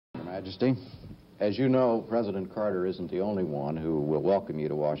Majesty. As you know, President Carter isn't the only one who will welcome you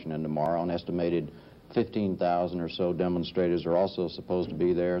to Washington tomorrow. An estimated 15,000 or so demonstrators are also supposed to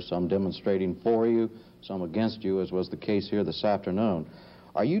be there, some demonstrating for you, some against you, as was the case here this afternoon.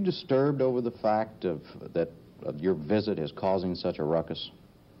 Are you disturbed over the fact that your visit is causing such a ruckus?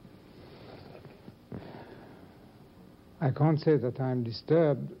 I can't say that I'm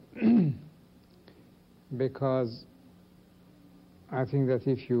disturbed because I think that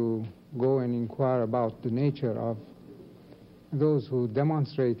if you go and inquire about the nature of those who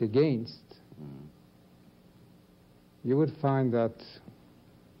demonstrate against, you would find that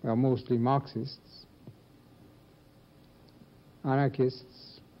they are mostly Marxists,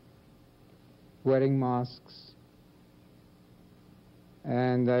 anarchists, wearing masks,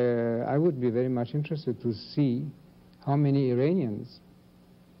 and I would be very much interested to see how many Iranians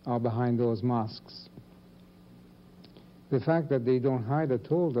are behind those masks. The fact that they don't hide at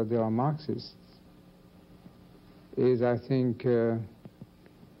all that they are Marxists is, I think, a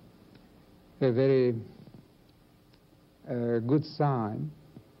very good sign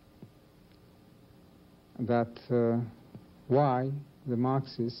that why the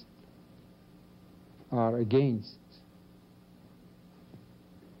Marxists are against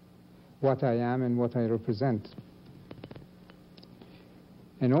what I am and what I represent.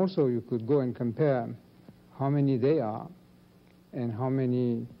 And also you could go and compare how many they are and how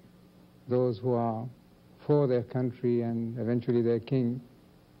many those who are for their country and eventually their king,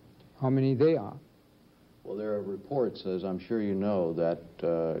 how many they are. Well, there are reports, as I'm sure you know,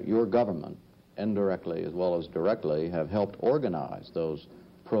 that your government, indirectly as well as directly, have helped organize those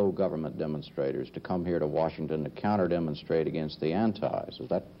pro-government demonstrators to come here to Washington to counter-demonstrate against the antis. Is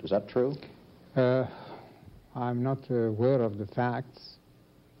that true? I'm not aware of the facts.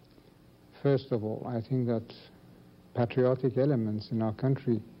 First of all, I think that patriotic elements in our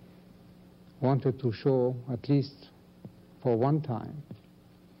country wanted to show, at least for one time,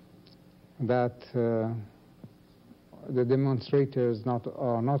 that the demonstrators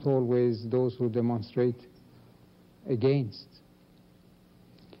are not always those who demonstrate against.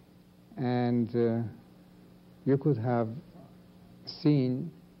 And you could have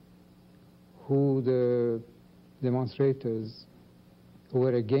seen who the demonstrators who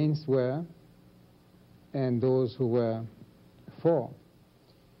were against were and those who were for.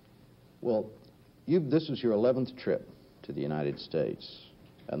 Well, this is your 11th trip to the United States,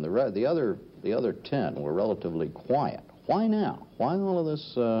 and the other 10 were relatively quiet. Why now? Why all of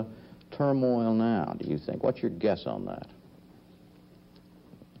this turmoil now, do you think? What's your guess on that?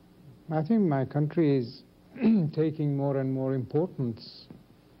 I think my country is taking more and more importance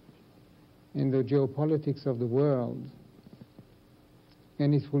in the geopolitics of the world,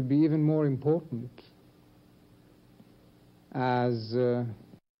 and it will be even more important as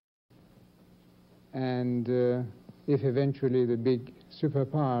if eventually the big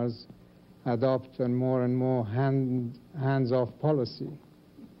superpowers adopt a more and more hands-off policy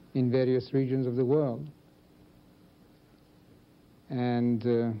in various regions of the world.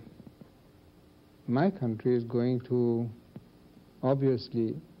 And my country is going to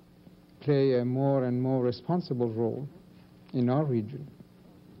obviously play a more and more responsible role in our region.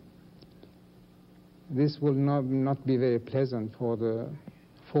 This will not be very pleasant for the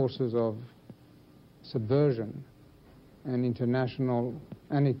forces of subversion and international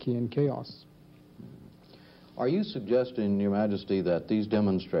anarchy and chaos. Are you suggesting, Your Majesty, that these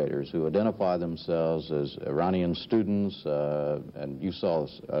demonstrators who identify themselves as Iranian students, and you saw,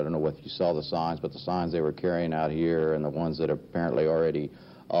 I don't know whether you saw the signs, but the signs they were carrying out here and the ones that are apparently already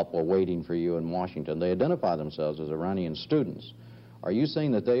up or waiting for you in Washington, they identify themselves as Iranian students. Are you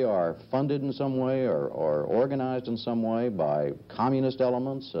saying that they are funded in some way or organized in some way by communist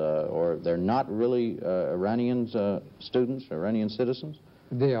elements, or they're not really Iranian students, Iranian citizens?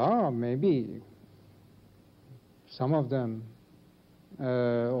 They are, maybe. Some of them,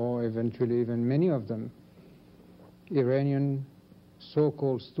 or eventually even many of them, Iranian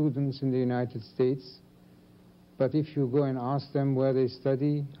so-called students in the United States. But if you go and ask them where they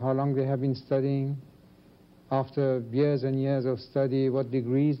study, how long they have been studying, after years and years of study, what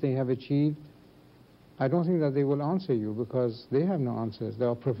degrees they have achieved, I don't think that they will answer you, because they have no answers. They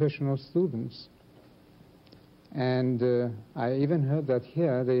are professional students. And I even heard that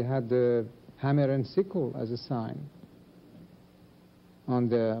here they had the hammer and sickle as a sign on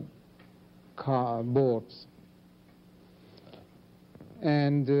the car boards.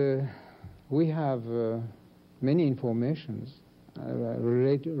 And we have many informations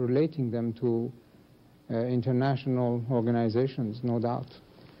relating them to international organizations, no doubt.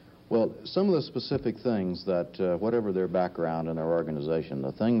 Well, some of the specific things that, whatever their background and their organization,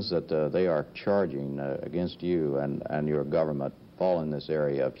 the things that they are charging against you and your government fall in this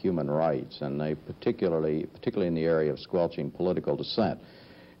area of human rights, and they particularly in the area of squelching political dissent.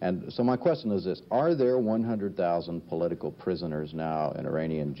 And so my question is this: are there 100,000 political prisoners now in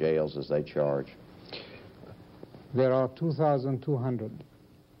Iranian jails as they charge? There are 2,200.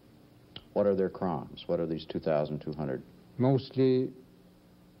 What are their crimes? What are these 2,200? Mostly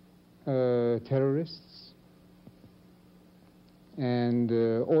terrorists, and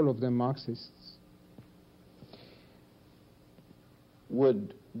all of them Marxists.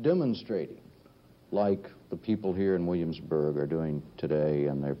 Would demonstrating, like the people here in Williamsburg are doing today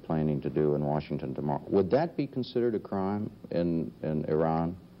and they're planning to do in Washington tomorrow, would that be considered a crime in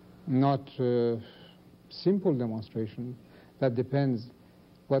Iran? Not simple demonstration. That depends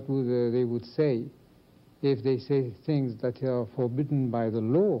what they would say. If they say things that are forbidden by the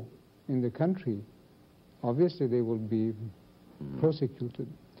law in the country, obviously they will be prosecuted.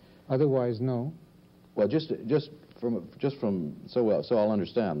 Otherwise, no. Well, just from so I'll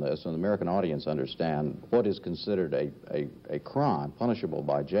understand this, and the American audience understand what is considered a crime punishable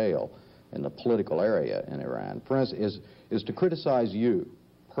by jail in the political area in Iran. For instance, is to criticize you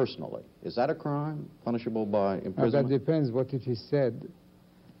personally. Is that a crime punishable by imprisonment? That depends what it is said.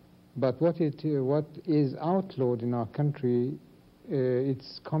 But what is outlawed in our country,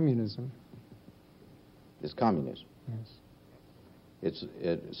 it's communism. It's communism. Yes.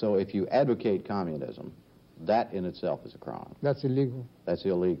 So if you advocate communism, that in itself is a crime. That's illegal. That's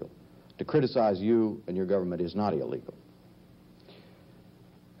illegal. To criticize you and your government is not illegal.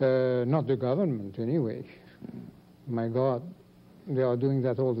 Not the government, anyway. My God, they are doing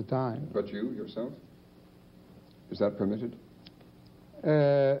that all the time. But you, yourself? Is that permitted?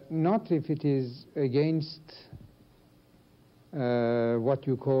 Not if it is against what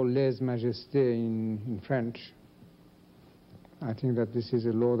you call les Majesty in French. I think that this is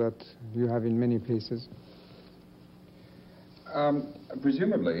a law that you have in many places.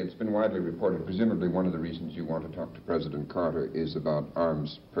 Presumably, it's been widely reported, presumably one of the reasons you want to talk to President Carter is about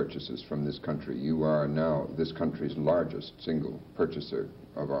arms purchases from this country. You are now this country's largest single purchaser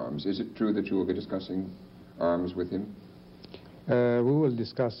of arms. Is it true that you will be discussing arms with him? We will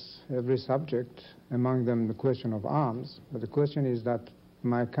discuss every subject, among them the question of arms. But the question is that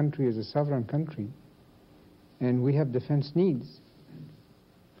my country is a sovereign country, and we have defense needs.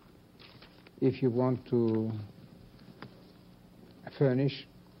 If you want to furnish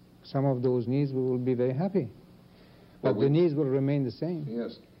some of those needs, we will be very happy. But the needs will remain the same.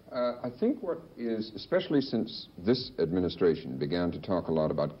 Yes. I think what is, especially since this administration began to talk a lot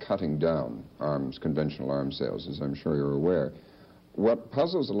about cutting down arms, conventional arms sales, as I'm sure you're aware, what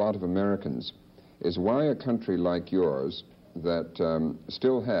puzzles a lot of Americans is why a country like yours that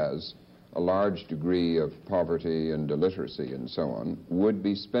still has a large degree of poverty and illiteracy and so on would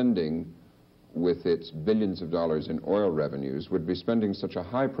be spending, with its billions of dollars in oil revenues, would be spending such a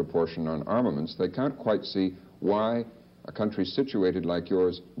high proportion on armaments. They can't quite see why a country situated like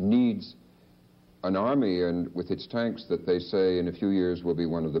yours needs an army, and with its tanks that they say in a few years will be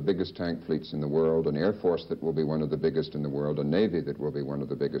one of the biggest tank fleets in the world, an air force that will be one of the biggest in the world, a navy that will be one of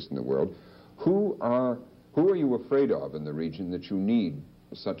the biggest in the world. Who are you afraid of in the region that you need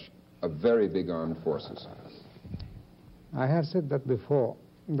such a very big armed forces? I have said that before,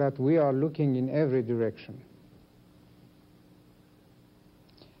 that we are looking in every direction.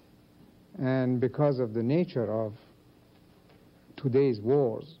 And because of the nature of today's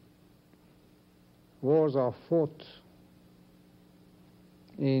wars are fought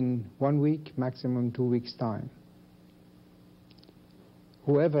in 1 week, maximum 2 weeks' time.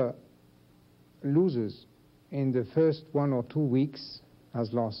 Whoever loses in the first 1 or 2 weeks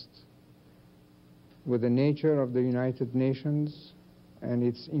has lost. With the nature of the United Nations and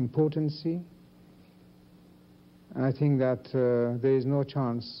its impotency, I think that there is no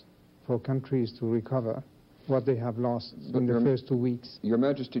chance for countries to recover what they have lost in the first 2 weeks. Your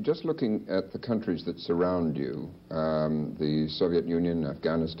Majesty, just looking at the countries that surround you, the Soviet Union,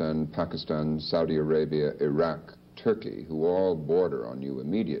 Afghanistan, Pakistan, Saudi Arabia, Iraq, Turkey, who all border on you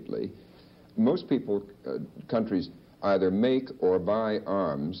immediately, most people, countries, either make or buy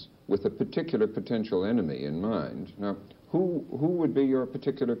arms with a particular potential enemy in mind. Now, who would be your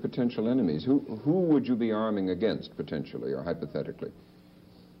particular potential enemies? Who would you be arming against, potentially or hypothetically?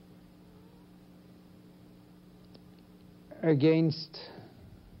 Against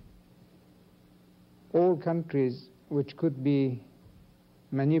all countries which could be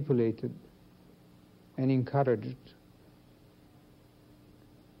manipulated and encouraged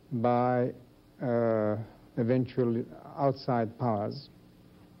by eventual outside powers.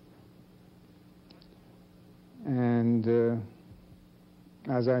 And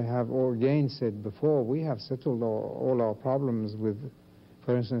as I have again said before, we have settled all our problems with,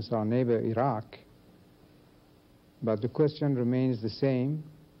 for instance, our neighbor Iraq. But the question remains the same.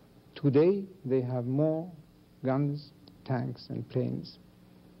 Today, they have more guns, tanks, and planes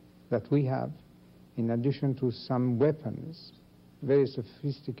that we have, in addition to some weapons, very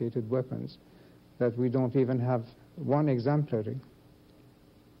sophisticated weapons, that we don't even have one exemplary.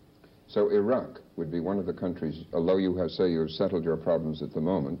 So Iraq would be one of the countries, although you have, say, you've settled your problems at the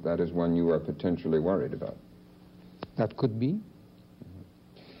moment, that is one you are potentially worried about. That could be.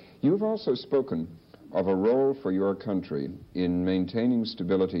 You've also spoken of a role for your country in maintaining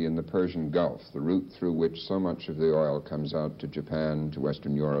stability in the Persian Gulf, the route through which so much of the oil comes out to Japan, to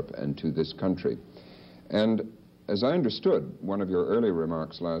Western Europe, and to this country. And as I understood one of your earlier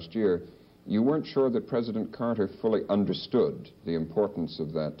remarks last year, you weren't sure that President Carter fully understood the importance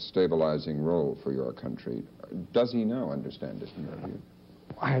of that stabilizing role for your country. Does he now understand it, in your view?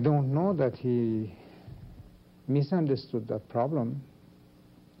 I don't know that he misunderstood that problem.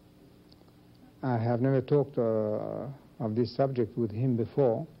 I have never talked of this subject with him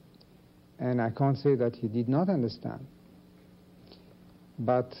before, and I can't say that he did not understand.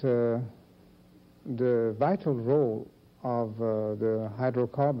 But the vital role of the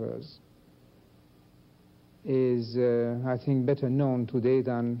hydrocarbons is, I think, better known today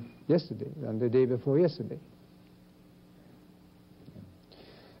than yesterday, than the day before yesterday.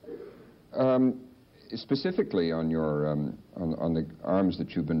 Specifically on your on the arms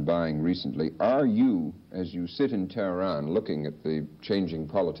that you've been buying recently, are you, as you sit in Tehran looking at the changing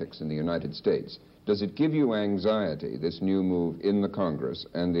politics in the United States, does it give you anxiety, this new move in the Congress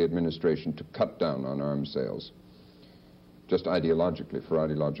and the administration to cut down on arms sales, just ideologically, for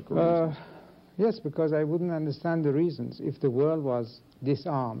ideological reasons? Yes, because I wouldn't understand the reasons. If the world was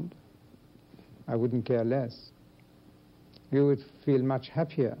disarmed, I wouldn't care less. We would feel much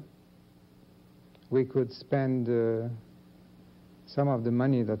happier. We could spend some of the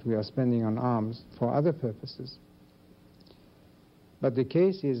money that we are spending on arms for other purposes. But the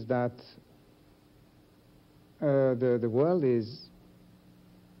case is that the world is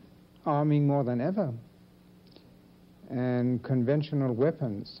arming more than ever, and conventional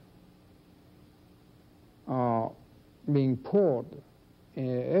weapons are being poured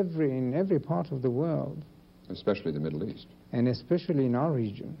in every part of the world. Especially the Middle East. And especially in our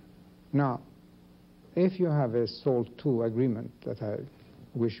region. Now, if you have a SALT II agreement that I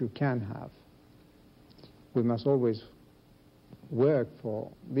wish you can have, we must always work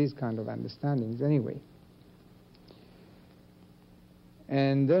for these kind of understandings anyway.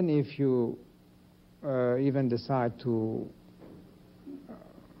 And then if you even decide to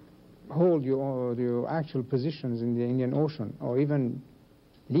hold your actual positions in the Indian Ocean, or even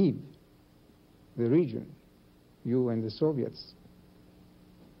leave the region, you and the Soviets,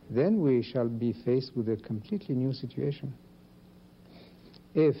 then we shall be faced with a completely new situation.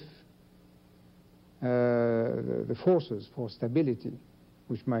 If the forces for stability,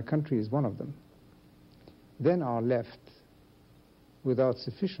 which my country is one of them, then are left without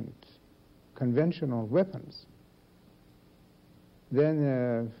sufficient conventional weapons,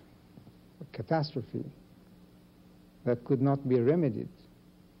 then a catastrophe that could not be remedied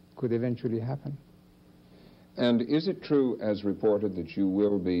could eventually happen. And is it true, as reported, that you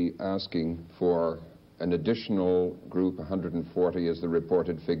will be asking for an additional group, 140 is the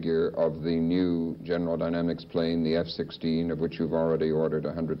reported figure, of the new General Dynamics plane, the F-16, of which you've already ordered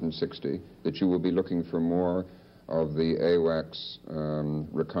 160, that you will be looking for more of the AWACS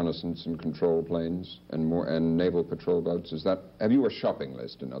reconnaissance and control planes and naval patrol boats? Is that, have you a shopping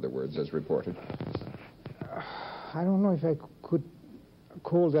list, in other words, as reported? I don't know if I could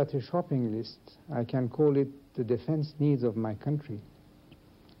call that a shopping list. I can call it the defense needs of my country.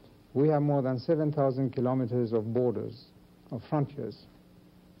 We have more than 7,000 kilometers of borders, of frontiers,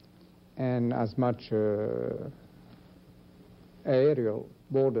 and as much aerial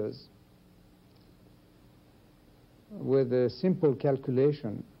borders. With a simple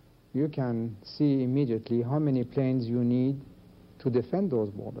calculation, you can see immediately how many planes you need to defend those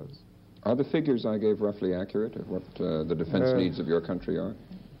borders. Are the figures I gave roughly accurate of what the defense needs of your country are?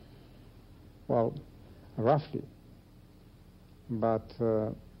 Well, roughly. But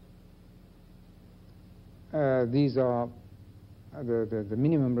these are the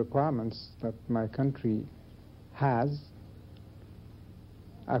minimum requirements that my country has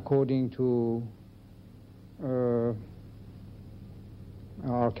according to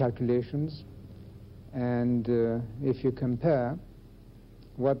our calculations. And if you compare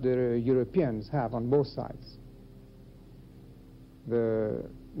what the Europeans have on both sides, the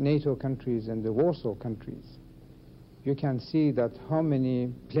NATO countries and the Warsaw countries, you can see that how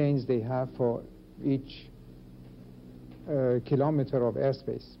many planes they have for each kilometer of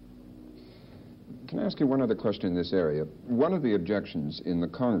airspace. Can I ask you one other question in this area? One of the objections in the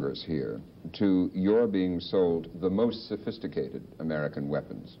Congress here to your being sold the most sophisticated American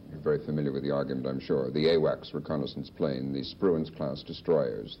weapons, you're very familiar with the argument, I'm sure, the AWACS reconnaissance plane, the Spruance-class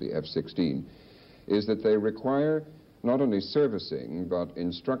destroyers, the F-16, is that they require not only servicing, but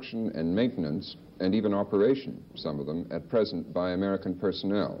instruction and maintenance, and even operation, some of them, at present by American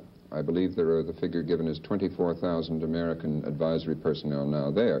personnel. I believe the figure given is 24,000 American advisory personnel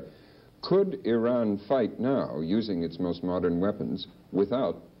now there. Could Iran fight now using its most modern weapons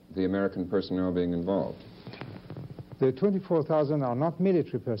without the American personnel being involved? The 24,000 are not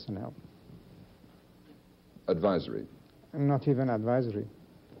military personnel. Advisory? Not even advisory.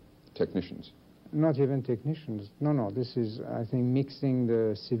 Technicians? Not even technicians. No, this is, I think, mixing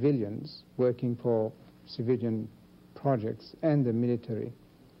the civilians working for civilian projects and the military.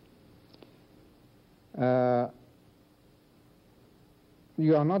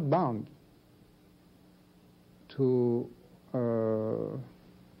 You are not bound to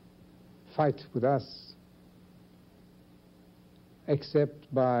fight with us except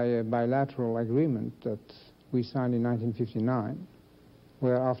by a bilateral agreement that we signed in 1959,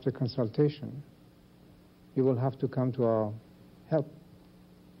 where after consultation you will have to come to our help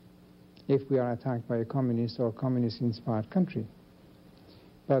if we are attacked by a communist or communist-inspired country.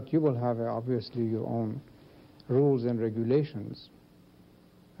 But you will have obviously your own rules and regulations.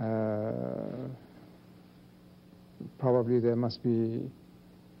 Probably there must be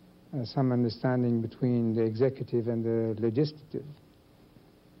some understanding between the executive and the legislative.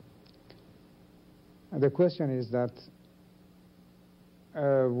 The question is that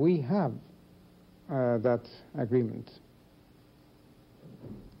we have that agreement.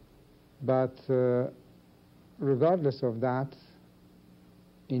 But regardless of that,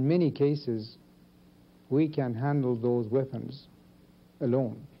 in many cases, we can handle those weapons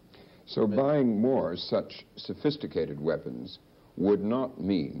alone. So buying more such sophisticated weapons would not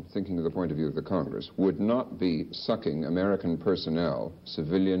mean, thinking of the point of view of the Congress, would not be sucking American personnel,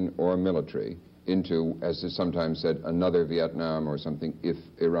 civilian or military, into, as is sometimes said, another Vietnam or something if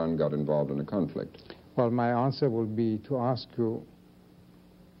Iran got involved in a conflict? Well, my answer would be to ask you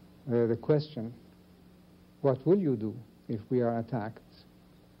the question, what will you do if we are attacked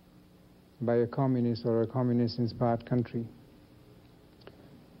by a communist or a communist-inspired country?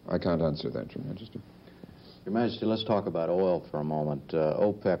 I can't answer that, Your Majesty. Your Majesty, let's talk about oil for a moment.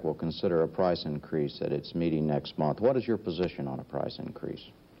 OPEC will consider a price increase at its meeting next month. What is your position on a price increase?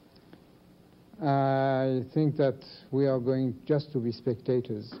 I think that we are going just to be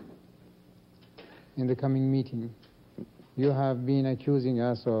spectators in the coming meeting. You have been accusing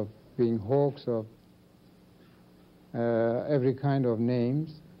us of being hawks of every kind of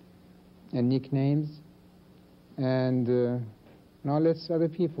names and nicknames, and now let's other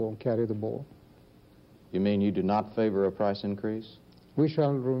people carry the ball. You mean you do not favor a price increase? We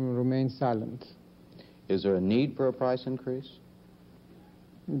shall remain silent. Is there a need for a price increase?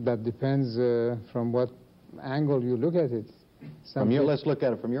 That depends from what angle you look at it. Let's look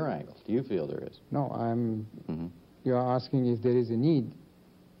at it from your angle. Do you feel there is? No, you are asking if there is a need.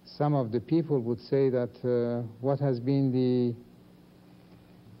 Some of the people would say that what has been the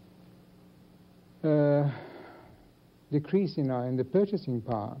decrease in the purchasing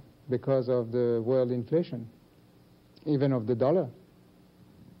power because of the world inflation, even of the dollar.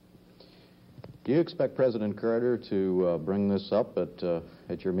 Do you expect President Carter to bring this up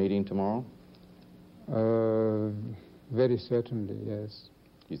at your meeting tomorrow? Very certainly, yes.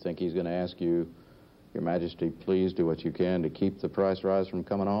 You think he's going to ask you, Your Majesty, please do what you can to keep the price rise from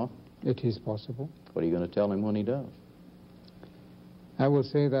coming off? It is possible. What are you going to tell him when he does? I will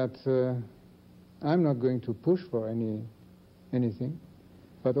say that I'm not going to push for anything,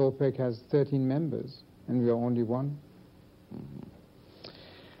 but OPEC has 13 members, and we are only one. Mm-hmm.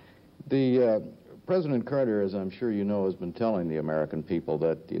 President Carter, as I'm sure you know, has been telling the American people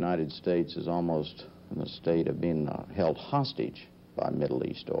that the United States is almost in the state of being held hostage by Middle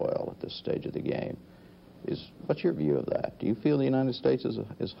East oil at this stage of the game. What's your view of that? Do you feel the United States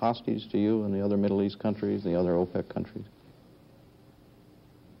is hostage to you and the other Middle East countries, the other OPEC countries?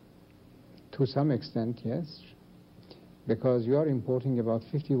 To some extent, yes, because you are importing about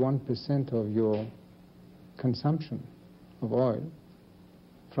 51% of your consumption of oil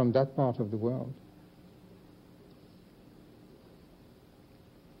from that part of the world.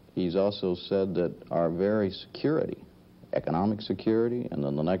 He's also said that our very security, economic security, and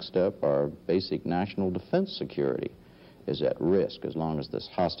then the next step, our basic national defense security, is at risk as long as this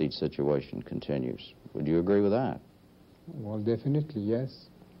hostage situation continues. Would you agree with that? Well, definitely, yes.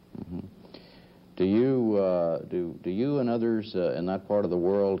 Mm-hmm. Do you and others in that part of the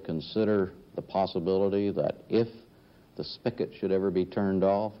world consider the possibility that if the spigot should ever be turned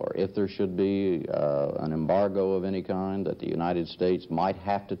off, or if there should be an embargo of any kind, that the United States might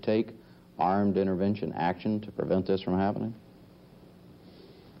have to take armed intervention action to prevent this from happening?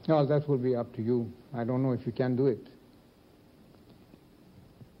 Well, that will be up to you. I don't know if you can do it.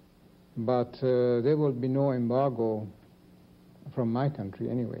 But there will be no embargo from my country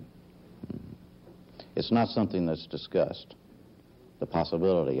anyway. It's not something that's discussed, the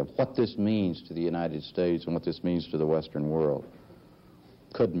possibility of what this means to the United States and what this means to the Western world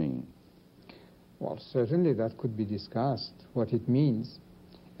could mean. Well, certainly that could be discussed, what it means.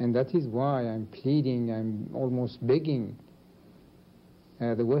 And that is why I'm pleading, I'm almost begging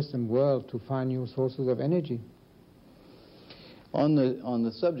the Western world to find new sources of energy. On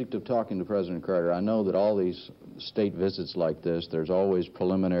the subject of talking to President Carter, I know that all these state visits like this, there's always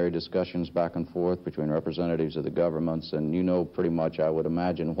preliminary discussions back and forth between representatives of the governments, and you know pretty much, I would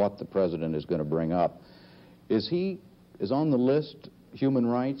imagine, what the president is going to bring up. Is on the list human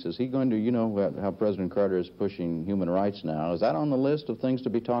rights? Is he going to, you know, how President Carter is pushing human rights now, is that on the list of things to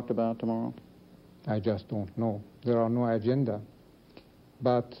be talked about tomorrow? I just don't know. There are no agenda.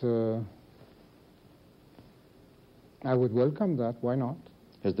 But I would welcome that. Why not?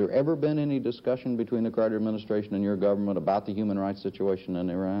 Has there ever been any discussion between the Carter administration and your government about the human rights situation in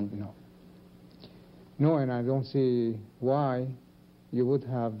Iran? No. No, and I don't see why you would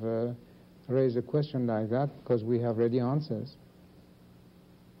have raised a question like that, because we have ready answers.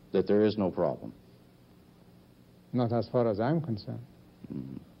 That there is no problem? Not as far as I'm concerned.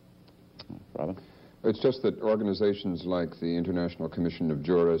 Mm-hmm. Robin? It's just that organizations like the International Commission of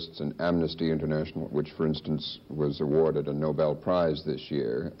Jurists and Amnesty International, which, for instance, was awarded a Nobel Prize this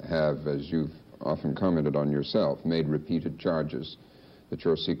year, have, as you've often commented on yourself, made repeated charges that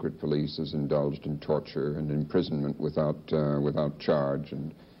your secret police has indulged in torture and imprisonment without charge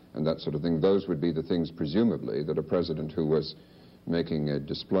and that sort of thing. Those would be the things, presumably, that a president who was making a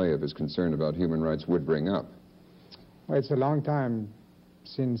display of his concern about human rights would bring up. Well, it's a long time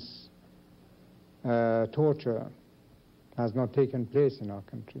since torture has not taken place in our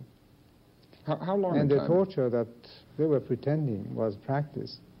country. How long and a the time? torture that they were pretending was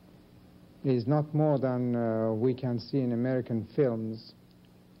practiced is not more than we can see in American films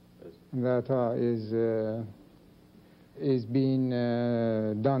that is being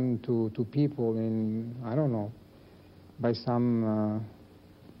done to people in, I don't know, by some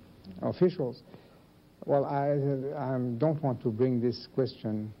officials. Well, I don't want to bring this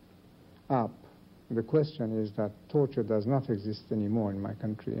question up. The question is that torture does not exist anymore in my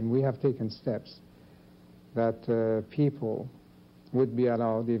country, and we have taken steps that people would be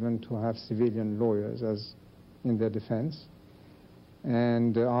allowed even to have civilian lawyers as in their defense,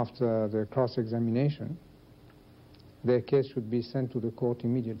 and after the cross-examination, their case should be sent to the court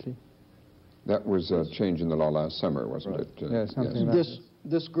immediately. That was a change in the law last summer, wasn't it? Yeah, something like that.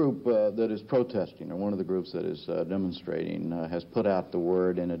 This group that is protesting, or one of the groups that is demonstrating, has put out the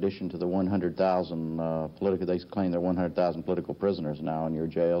word, in addition to the 100,000 they claim there are 100,000 political prisoners now in your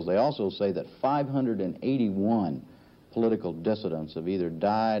jails. They also say that 581 political dissidents have either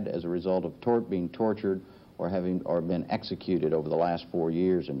died as a result of being tortured or been executed over the last 4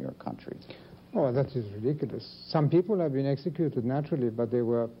 years in your country. Oh, that is ridiculous. Some people have been executed naturally, but they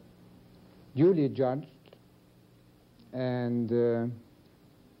were duly judged, and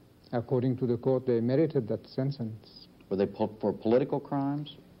according to the court, they merited that sentence. Were they for political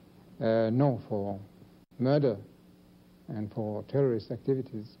crimes? No, for murder and for terrorist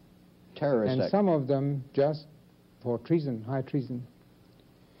activities. And some of them just for treason, high treason.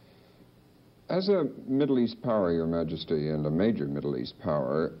 As a Middle East power, Your Majesty, and a major Middle East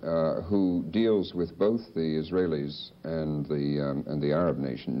power who deals with both the Israelis and the Arab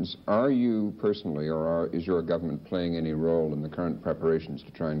nations, are you personally, or is your government playing any role in the current preparations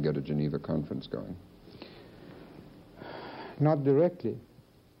to try and get a Geneva conference going? Not directly,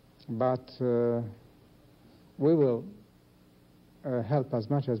 but we will help as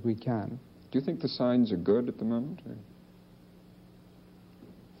much as we can. Do you think the signs are good at the moment? Or?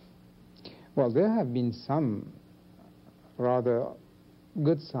 Well, there have been some rather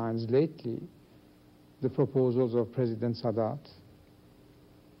good signs lately. The proposals of President Sadat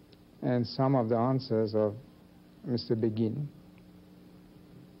and some of the answers of Mr. Begin.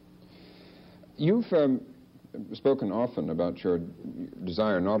 You've spoken often about your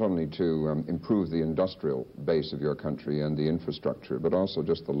desire not only to improve the industrial base of your country and the infrastructure, but also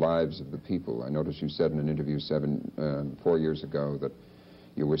just the lives of the people. I noticed you said in an interview 4 years ago that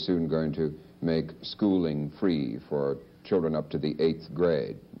you were soon going to make schooling free for children up to the 8th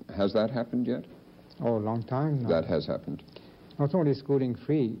grade. Has that happened yet? Oh, a long time now. That has happened. Not only schooling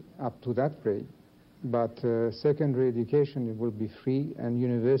free up to that grade, but secondary education will be free and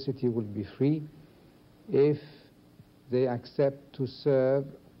university will be free if they accept to serve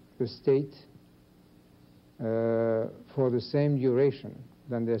the state for the same duration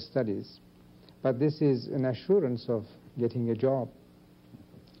than their studies. But this is an assurance of getting a job,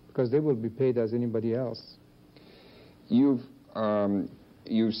 because they will be paid as anybody else. You've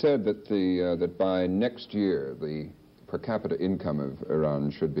said that that by next year the per capita income of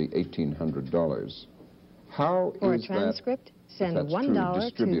Iran should be $1,800. How For is a transcript, send that's $1 true, to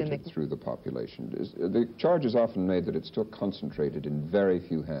distributed the through the population? The charge is often made that it's still concentrated in very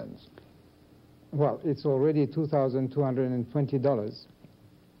few hands. Well, it's already $2,220.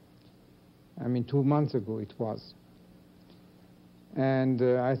 I mean, 2 months ago it was. And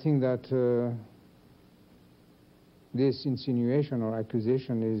I think that this insinuation or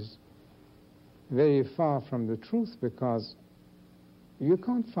accusation is very far from the truth, because you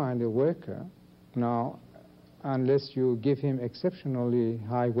can't find a worker now unless you give him exceptionally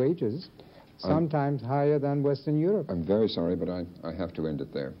high wages, sometimes higher than Western Europe. I'm very sorry, but I have to end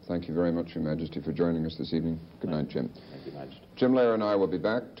it there. Thank you very much, Your Majesty, for joining us this evening. Good night, Jim. Thank you, Majesty. Jim Lehrer and I will be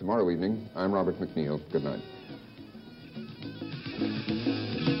back tomorrow evening. I'm Robert McNeil. Good night.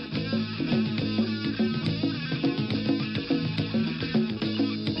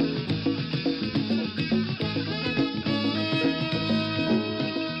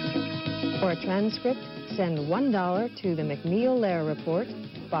 For a transcript, send $1 to the McNeil-Lehrer Report,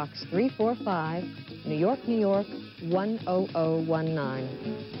 Box 345, New York, New York, 10019.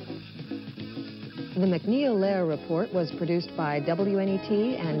 The McNeil-Lehrer Report was produced by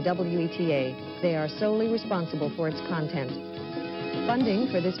WNET and WETA. They are solely responsible for its content. Funding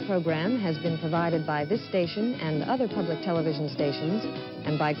for this program has been provided by this station and other public television stations,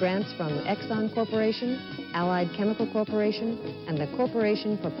 and by grants from Exxon Corporation, Allied Chemical Corporation, and the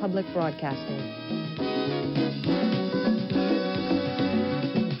Corporation for Public Broadcasting.